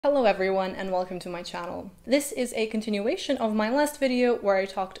Hello everyone and welcome to my channel. This is a continuation of my last video where I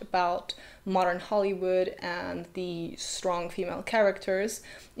talked about modern Hollywood and the strong female characters.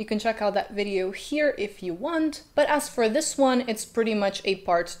 You can check out that video here if you want, but as for this one, it's pretty much a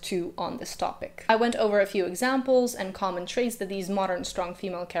part 2 on this topic. I went over a few examples and common traits that these modern strong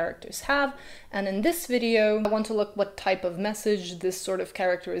female characters have, and in this video I want to look what type of message this sort of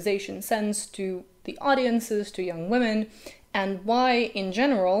characterization sends to the audiences, to young women, and why, in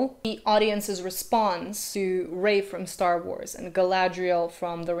general, the audience's response to Rey from Star Wars and Galadriel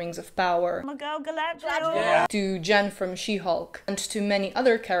from The Rings of Power, to Jen from She-Hulk, and to many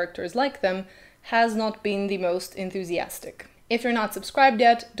other characters like them, has not been the most enthusiastic. If you're not subscribed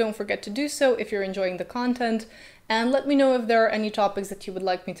yet, don't forget to do so if you're enjoying the content, and let me know if there are any topics that you would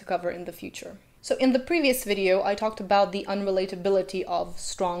like me to cover in the future. So in the previous video, I talked about the unrelatability of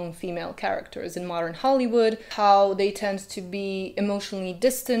strong female characters in modern Hollywood, how they tend to be emotionally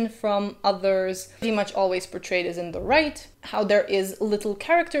distant from others, pretty much always portrayed as in the right, how there is little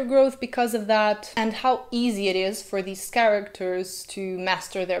character growth because of that, and how easy it is for these characters to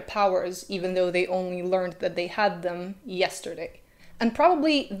master their powers even though they only learned that they had them yesterday. And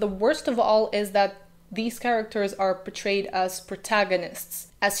probably the worst of all is that these characters are portrayed as protagonists,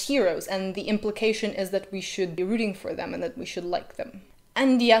 as heroes, and the implication is that we should be rooting for them and that we should like them.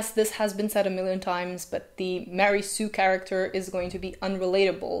 And yes, this has been said a million times, but the Mary Sue character is going to be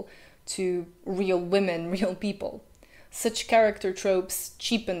unrelatable to real women, real people. Such character tropes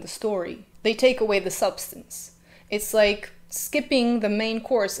cheapen the story. They take away the substance. It's like skipping the main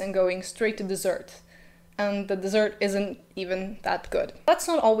course and going straight to dessert. And the dessert isn't even that good. That's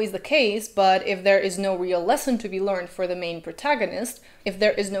not always the case, but if there is no real lesson to be learned for the main protagonist, if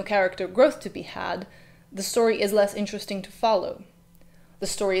there is no character growth to be had, the story is less interesting to follow. The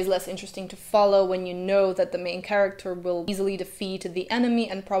story is less interesting to follow when you know that the main character will easily defeat the enemy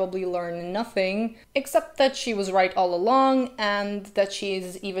and probably learn nothing, except that she was right all along and that she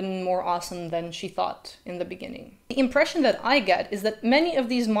is even more awesome than she thought in the beginning. The impression that I get is that many of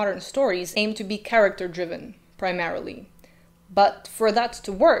these modern stories aim to be character-driven, primarily. But for that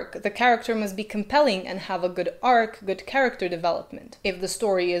to work, the character must be compelling and have a good arc, good character development, if the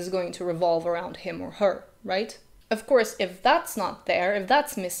story is going to revolve around him or her, right? Of course, if that's not there, if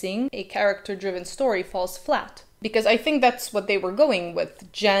that's missing, a character-driven story falls flat. Because I think that's what they were going with.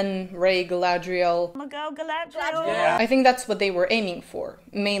 Jen, Rey, Galadriel. Yeah. I think that's what they were aiming for.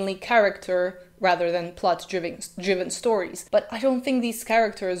 Mainly character rather than plot-driven stories. But I don't think these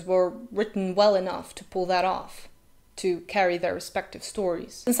characters were written well enough to pull that off, to carry their respective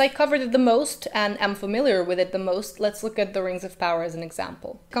stories. Since I covered it the most and am familiar with it the most, let's look at The Rings of Power as an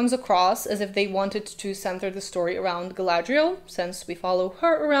example. It comes across as if they wanted to center the story around Galadriel, since we follow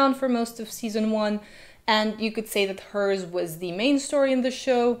her around for most of season 1, and you could say that hers was the main story in the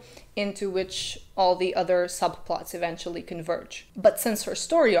show, into which all the other subplots eventually converge. But since her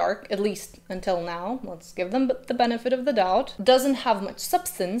story arc, at least until now, let's give them the benefit of the doubt, doesn't have much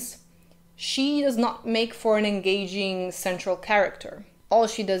substance, she does not make for an engaging central character. All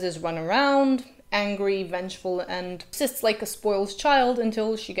she does is run around, angry, vengeful, and sits like a spoiled child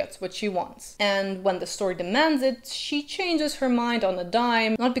until she gets what she wants. And when the story demands it, she changes her mind on a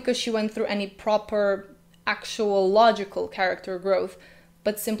dime, not because she went through any proper, actual, logical character growth,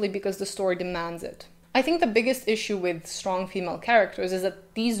 but simply because the story demands it. I think the biggest issue with strong female characters is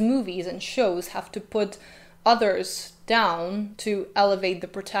that these movies and shows have to put others down to elevate the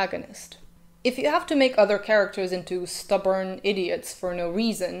protagonist. If you have to make other characters into stubborn idiots for no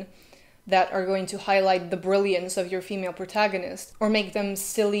reason, that are going to highlight the brilliance of your female protagonist, or make them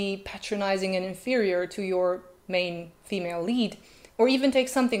silly, patronizing, and inferior to your main female lead, or even take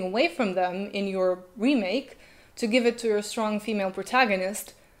something away from them in your remake to give it to your strong female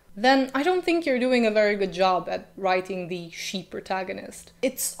protagonist, then I don't think you're doing a very good job at writing the she protagonist.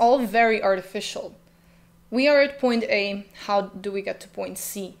 It's all very artificial. We are at point A, how do we get to point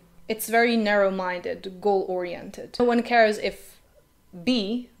C? It's very narrow-minded, goal-oriented. No one cares if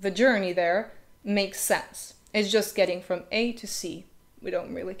B, the journey there, makes sense. It's just getting from A to C. We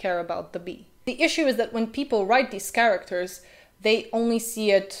don't really care about the B. The issue is that when people write these characters, they only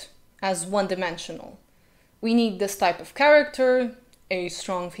see it as one-dimensional. We need this type of character, a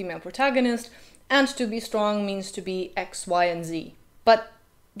strong female protagonist, and to be strong means to be X, Y, and Z. But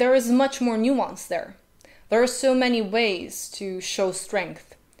there is much more nuance there. There are so many ways to show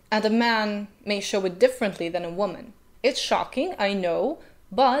strength, and a man may show it differently than a woman. It's shocking, I know,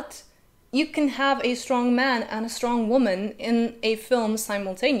 but you can have a strong man and a strong woman in a film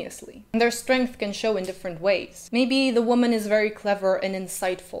simultaneously. Their strength can show in different ways. Maybe the woman is very clever and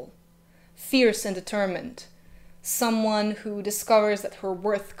insightful, fierce and determined, someone who discovers that her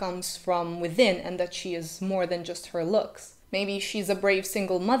worth comes from within and that she is more than just her looks. Maybe she's a brave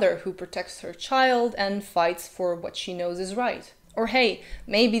single mother who protects her child and fights for what she knows is right. Or hey,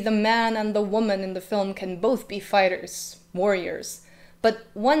 maybe the man and the woman in the film can both be fighters, warriors, but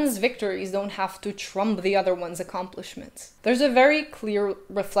one's victories don't have to trump the other one's accomplishments. There's a very clear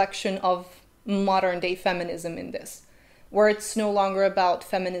reflection of modern-day feminism in this, where it's no longer about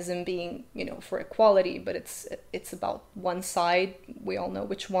feminism being, for equality, but it's about one side, we all know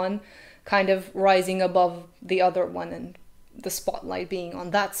which one, kind of rising above the other one and the spotlight being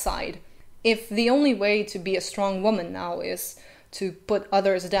on that side. If the only way to be a strong woman now is to put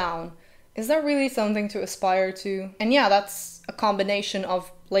others down, is that really something to aspire to? And yeah, that's a combination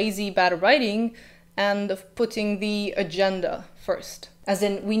of lazy bad writing and of putting the agenda first. As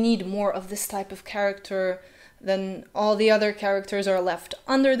in, we need more of this type of character, then all the other characters are left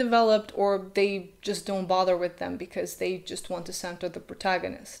underdeveloped, or they just don't bother with them because they just want to center the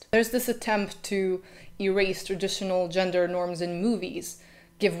protagonist. There's this attempt to erase traditional gender norms in movies,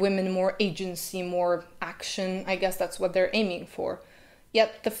 give women more agency, more action. I guess that's what they're aiming for.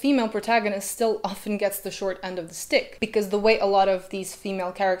 Yet the female protagonist still often gets the short end of the stick, because the way a lot of these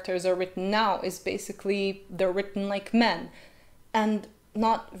female characters are written now is basically they're written like men, and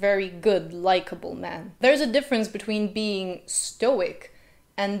not very good, likable men. There's a difference between being stoic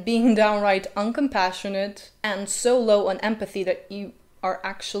and being downright uncompassionate and so low on empathy that you are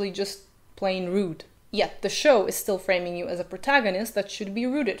actually just plain rude. Yet the show is still framing you as a protagonist that should be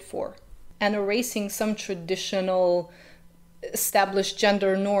rooted for. And erasing some traditional established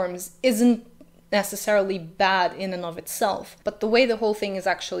gender norms isn't necessarily bad in and of itself, but the way the whole thing is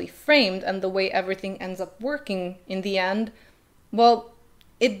actually framed and the way everything ends up working in the end, well,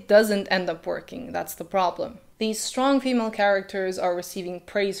 it doesn't end up working. That's the problem. These strong female characters are receiving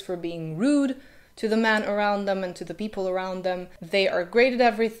praise for being rude to the man around them and to the people around them. They are great at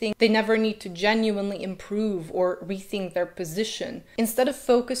everything. They never need to genuinely improve or rethink their position. Instead of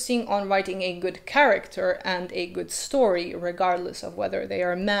focusing on writing a good character and a good story, regardless of whether they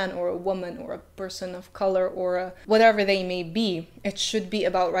are a man or a woman or a person of color or whatever they may be, it should be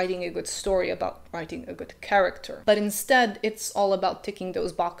about writing a good story, about writing a good character. But instead, it's all about ticking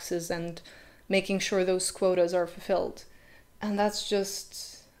those boxes and making sure those quotas are fulfilled. And that's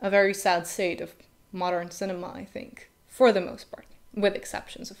just a very sad state of modern cinema, I think, for the most part, with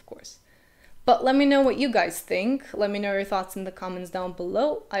exceptions, of course. But let me know what you guys think. Let me know your thoughts in the comments down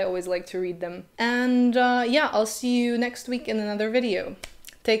below. I always like to read them. And yeah, I'll see you next week in another video.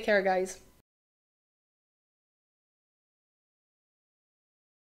 Take care, guys.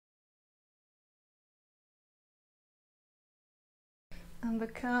 And the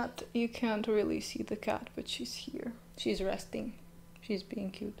cat, you can't really see the cat, but she's here. She's resting. She's being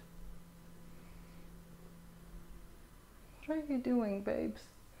cute. What are you doing, babes?